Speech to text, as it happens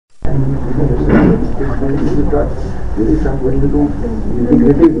So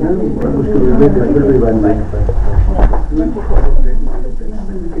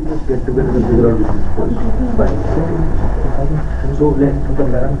let's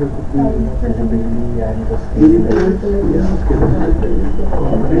compare and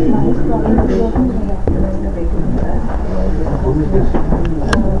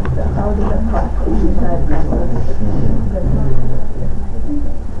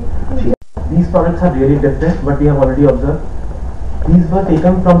these products are really different, but we have already observed. These were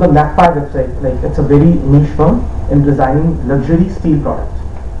taken from the Magpie website. Like, it's a very niche firm in designing luxury steel products.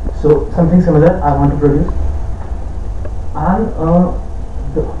 So something similar I want to produce. And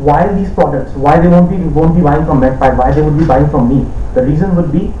why these products? Why they won't be buying from Magpie? Why they would be buying from me? The reason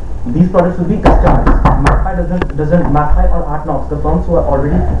would be these products will be customized. Magpie or Artnox, the firms who are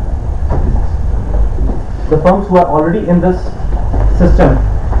already in this system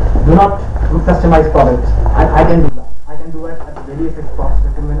do not customize products, and I can do that. I can do it at a very fixed cost.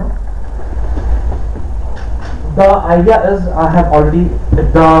 The idea is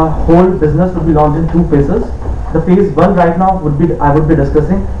the whole business will be launched in 2 phases. The phase 1 right now I would be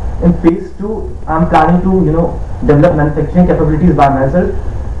discussing. In phase 2, I'm planning to develop manufacturing capabilities by myself.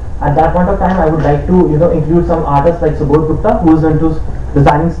 At that point of time, I would like to include some artists like Subodh Gupta, who is into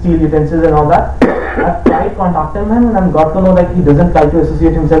designing steel utensils and all that. I've tried contacting him and I've got to know that he doesn't try to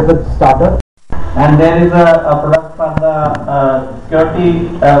associate himself with startup. And there is a product for the security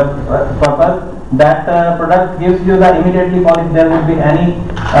purpose. That product gives you the immediately for if there would be any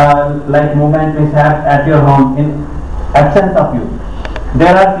like movement mishap at your home in absence of you.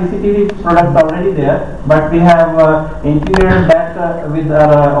 There are CCTV products already there, but we have integrated that with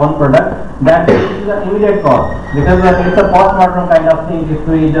our own product. That is the immediate call, because it's a post-mortem kind of thing if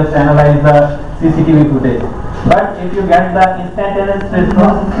we just analyze the CCTV footage. But if you get the instantaneous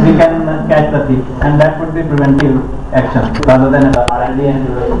response, we can catch the thief, and that would be preventive action rather than R&D and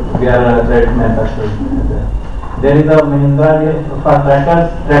we are threat manufacturing. There is a Mahindra for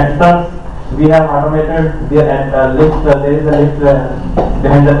tractors. We have automated the lift. There is a lift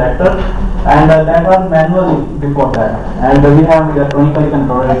behind the tractor, and that was manually before that. And we have electronically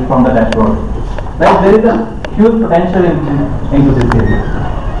controlled it from the dashboard. Like, there is a huge potential into this area.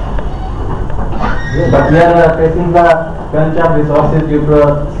 But we are facing the crunch of resources due to a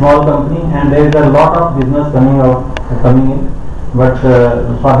small company, and there is a lot of business coming in. But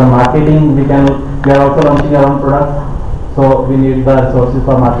for the marketing, we are also launching our own products, so we need the resources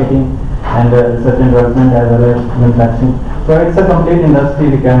for marketing and research and development as well as manufacturing. So it's a complete industry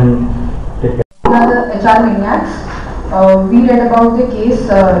we can take care. We are the HR maniacs. We read about the case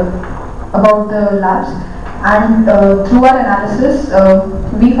about the labs, and through our analysis,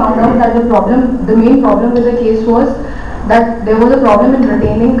 we found out that the main problem with the case was that there was a problem in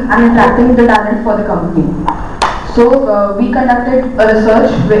retaining and attracting the talent for the company. So we conducted a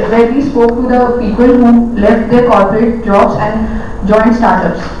research where we spoke to the people who left their corporate jobs and joined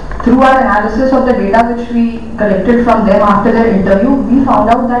startups. Through our analysis of the data which we collected from them after their interview, we found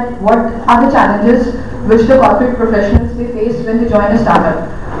out that what are the challenges which the corporate professionals they face when they join a startup,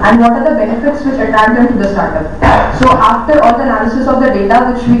 and what are the benefits which attract them to the startup. So after all the analysis of the data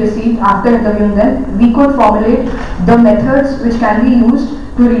which we received after interviewing them, we could formulate the methods which can be used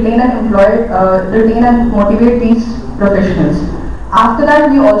to retain and motivate these professionals. After that,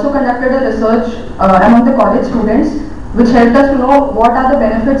 we also conducted a research among the college students, which helped us to know what are the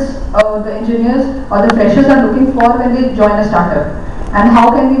benefits the engineers or the freshers are looking for when they join a startup, and how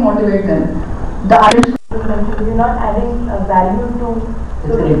can we motivate them. You're not adding value to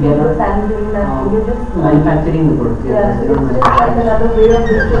the salary that you're just manufacturing the goods. Yeah, so it's just like another way of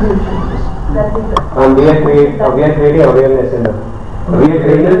distribution. That is it. We are creating awareness in we are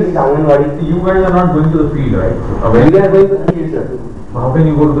creating these Anganwadis. You guys are not going to the field, right? So we are going to the field, sir. How can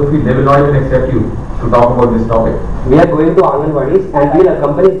you go to the field? They will not even accept you to talk about this topic. We are going to Anganwadis and we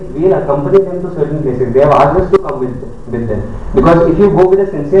will accompany them to certain places. They have asked us to come with them. Because if you go with a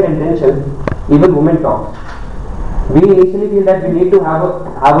sincere intention, even women talk. We initially feel that we need to have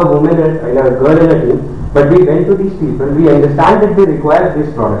a woman and a girl in a team, but we went to these people. We understand that they require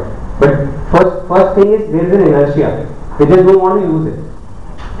this product. But first thing is there is an inertia. They just don't want to use it,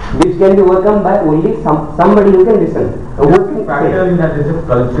 which can be overcome by only somebody who can listen. Factor in that, there is a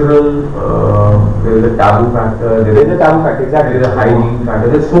cultural, there is a taboo factor, there is a taboo factor, exactly. There is a hygiene factor.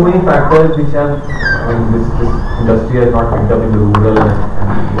 There are so many factors which have, this industry has not picked up in the rural and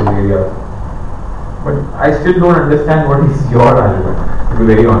rural areas. But I still don't understand what is your argument, to be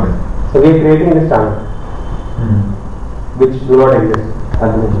very honest. So we are creating this standard, which do not exist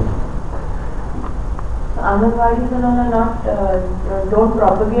at the moment. Anganwadis and all are not, don't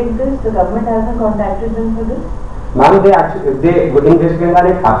propagate this? The government hasn't contacted them for this? Ma'am, they actually, in West Bengal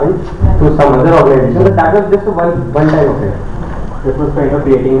it happened to some other organization, but that was just a one-time affair. It was kind of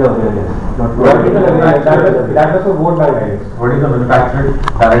creating the awareness. That was a vote by values. What is the manufacturer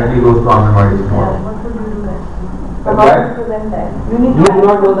directly goes to Anganwadis? What would you do then? So how Right. to prevent that? You do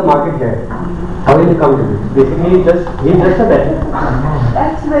not know the market share. How will you come to this? Basically, he's just a better.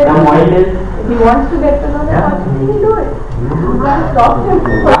 That's very The mind is. If he wants to get to know the market, he will do it. You can't stop him.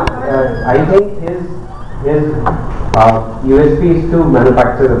 I think his USP is to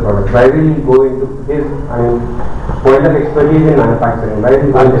manufacture the product. Why will he go into his point of expertise in manufacturing? Why will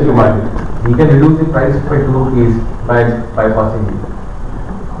he go into the market? He can reduce the price by 2 rupees by bypassing it.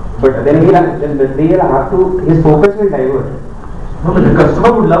 But then he'll have to, his focus will divert. No, but the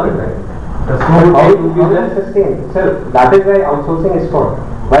customer would love it, right? How will you sustain? Sir, that is why outsourcing is for.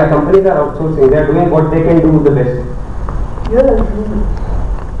 While companies are outsourcing, they are doing what they can do the best. You're assuming.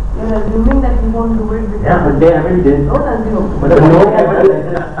 You're assuming that he won't do it because... Yeah, but they haven't done. Don't assume. But no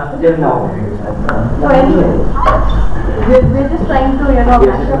haven't till now. No, anyway. We're just trying to, mash up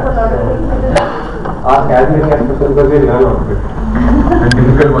a lot of things. Ask as many as possible because we learn out of it. And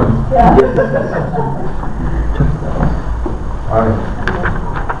difficult ones. Yeah. Alright.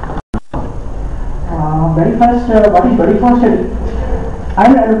 Very first, what is very first study? I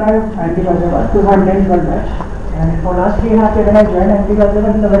am an alumni of IMTG 2010 batch, and for last 3.5 years when I joined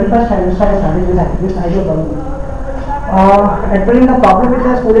IMTG, in the very first semester I started this idea problem. Actually, the problem with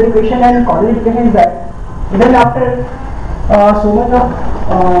the school education and college education is that even after so much of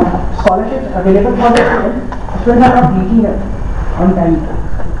scholarships available for the students are not reaching them on time.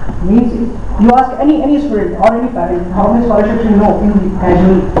 Means you ask any student or any parent how many scholarships you know in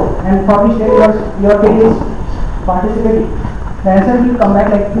annually and for which your kid is participating. The answer will come back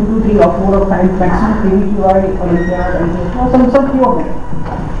like 2 to 3 or 4 or 5 maximum KVQI, Olympiad, and some few of them.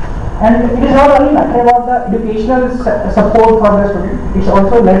 And it is not only matter about the educational support for the student, it's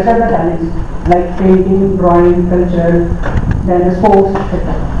also nurture the talents like painting, drawing, culture, then the sports,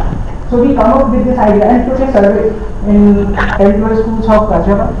 etc. So we come up with this idea and took a survey in 10-12 schools of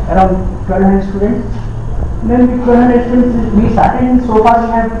Kajava, around 1200 students. Then with 1200 students we started, and so far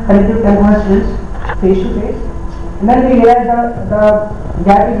we have connected 1000 students face to face. And then we realized the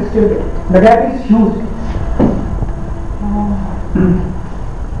gap is still there. The gap is huge.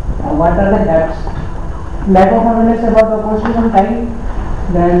 What are the gaps? Lack of awareness about the opportunity on time,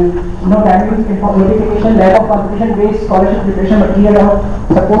 then no timing notification, lack of competition-based scholarship preparation material or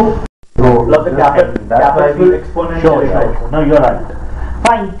support. Plus the that's why we exponentially. Sure. No, you're right.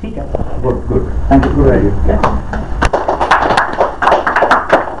 Fine, okay. Good. Thank you. Good idea. Yeah.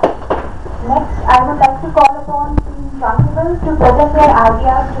 Next, I would like to call upon Team Constable to present their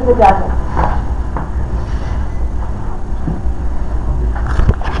ideas to the judges.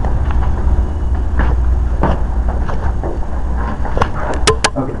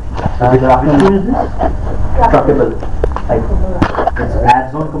 Okay. Good afternoon. Who is this? Truckable. It's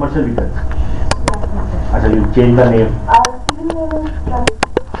ads on commercial vehicles. So you change the name. Our team name is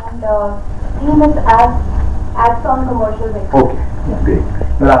and team is ads on commercial vehicles. Okay, yeah, great.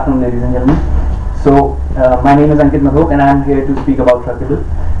 Good afternoon, ladies and gentlemen. So my name is Ankit Madhok and I am here to speak about Truckable.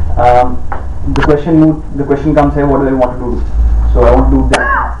 The question comes here, what do I want to do? So I want to do this.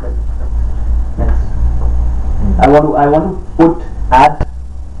 Next. I want to put ads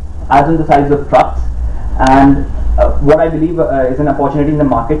on the sides of trucks, and what I believe is an opportunity in the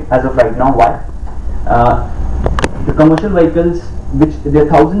market as of right now. Why? The commercial vehicles, there are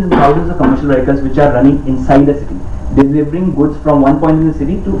thousands and thousands of commercial vehicles which are running inside the city, delivering goods from one point in the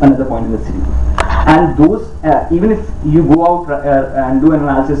city to another point in the city. And those, even if you go out and do an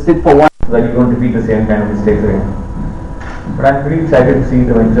analysis, sit for one. Like you don't repeat the same kind of mistakes again. But I'm pretty excited to see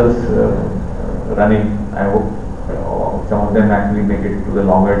the ventures running. I hope some of them actually make it to the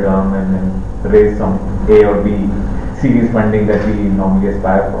longer term and then raise some A or B series funding that we normally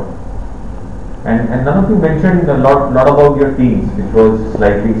aspire for. And none of you mentioned a lot about your teams, which was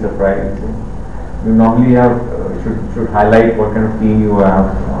slightly surprising. You normally have should highlight what kind of team you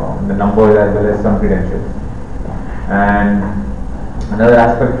have, the numbers as well as some credentials. And another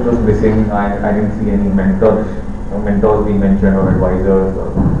aspect which was missing, I didn't see any mentors being mentioned or advisors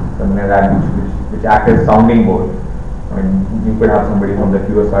or something like that, which act as sounding board. I mean, you could have somebody from the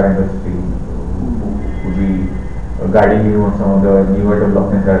QSR industry who would be guiding you on some of the newer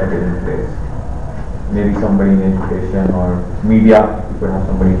developments that are taking place. Maybe somebody in education or media. You could have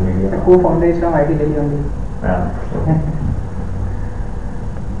somebody in media. The co-founder is from IT Delhi only. Yeah.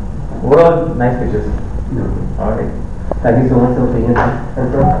 Overall, nice pictures. Alright. Thank you so much for being here.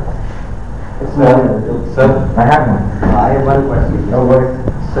 Sir, I have one. I have one question. No worries.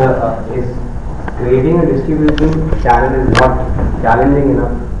 Sir, is creating a distribution channel is not challenging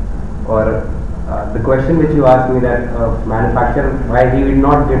enough? Or the question which you asked me that manufacturer, why he will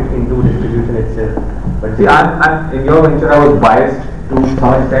not get into distribution itself? But See, I'm in your venture, I was biased to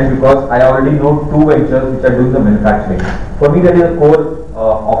some extent because I already know two ventures which are doing the manufacturing. For me, that is a core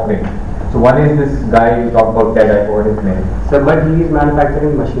offering. So one is this guy you talked about, Ted, I forgot his name. Sir, but he is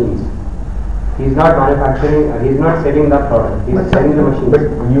manufacturing machines. He's not manufacturing, he's not selling the product, he's selling the machine. But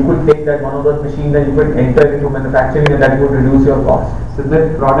you could take that one of those machines and you could enter into manufacturing and that would reduce your cost. So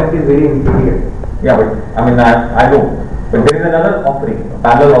the product is very inferior. Yeah, but I mean, I know. But there is another offering, a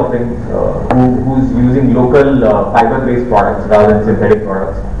parallel offering, who's using local fiber-based products rather than synthetic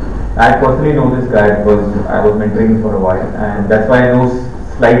products. I personally know this guy because I was mentoring him for a while, and that's why I know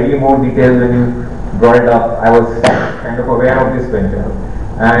slightly more details when you brought it up. I was kind of aware of this venture.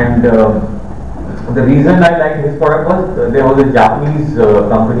 And the reason I liked his product was there was a Japanese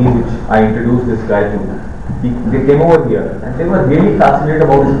company which I introduced this guy to. They came over here and they were really fascinated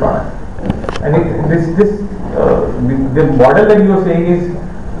about his product. And the model that you are saying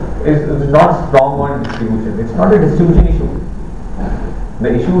is not strong on distribution. It's not a distribution issue.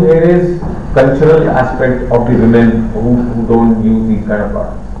 The issue here is cultural aspect of the women who don't use these kind of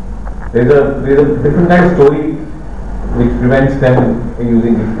products. There's a different kind of story which prevents them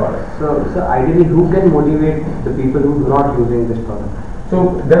using these products. So ideally, who can motivate the people who are not using this product?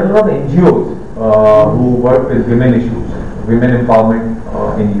 So there are a lot of NGOs who work with women issues. Women empowerment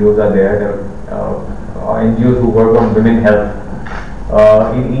NGOs are there. There are NGOs who work on women health.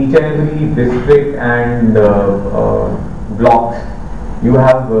 In each and every district and blocks, you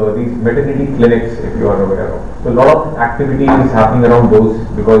have these maternity clinics, if you are aware of. So a lot of activity is happening around those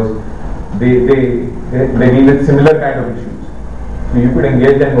because they deal with similar kind of issues. So you could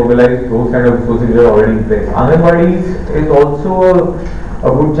engage and mobilize those kind of resources that are already in place. Anganwadis is also a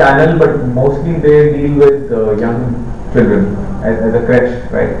good channel, but mostly they deal with young children as a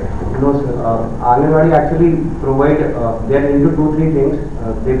crèche, right? No, sir. Anganwadi actually provide, they are into 2-3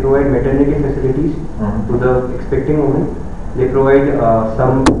 things. They provide maternity facilities to the expecting women. They provide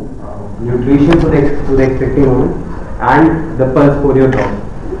some nutrition to the expecting woman and the pulse polio drop.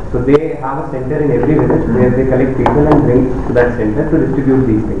 So they have a center in every village where they collect people and bring to that center to distribute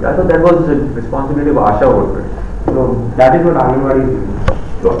these things. I thought that was the responsibility of ASHA workers. So that is what Anganwadi is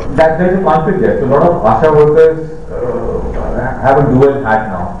doing. So that there is a conflict there. So a lot of ASHA workers have a dual hat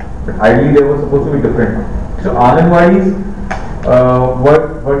now. But ideally they were supposed to be different. So Anganwadis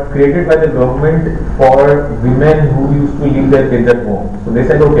were created by the government for women who used to leave their kids at home. So they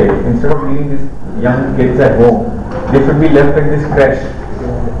said, okay, instead of leaving these young kids at home, they should be left in this crèche.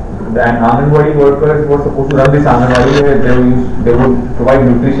 And Anganwadi workers were supposed to run this Anganwadi where they would provide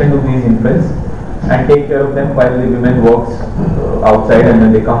nutrition to these infants and take care of them while the women works outside, and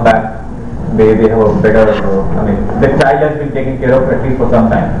when they come back, they have a better, the child has been taken care of at least for some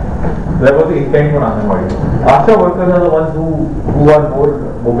time. So that was the intent for Anganwadi. ASHA workers are the ones who are more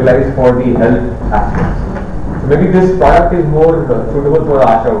mobilized for the health aspects. So maybe this product is more suitable for the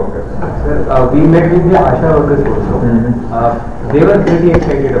ASHA workers. Sir, we met with the ASHA workers also. They were pretty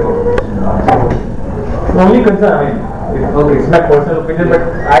excited about this. The only concern, it's my personal opinion, but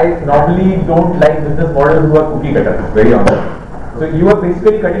I normally don't like business models who are cookie cutter, very honest. So you are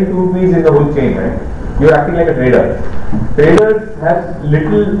basically cutting 2 rupees in the whole chain, right? You are acting like a trader. Traders have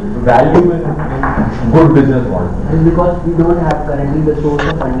little value in good business models. It's because we don't have currently the source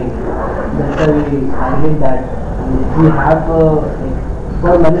of funding. That's why we highlight that we have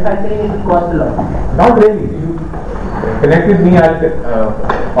for manufacturing it will cost a lot. Not really. You connect with me, I'll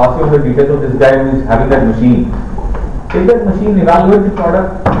pass you on the details of this guy who is having that machine. Take that machine, evaluate the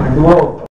product, do a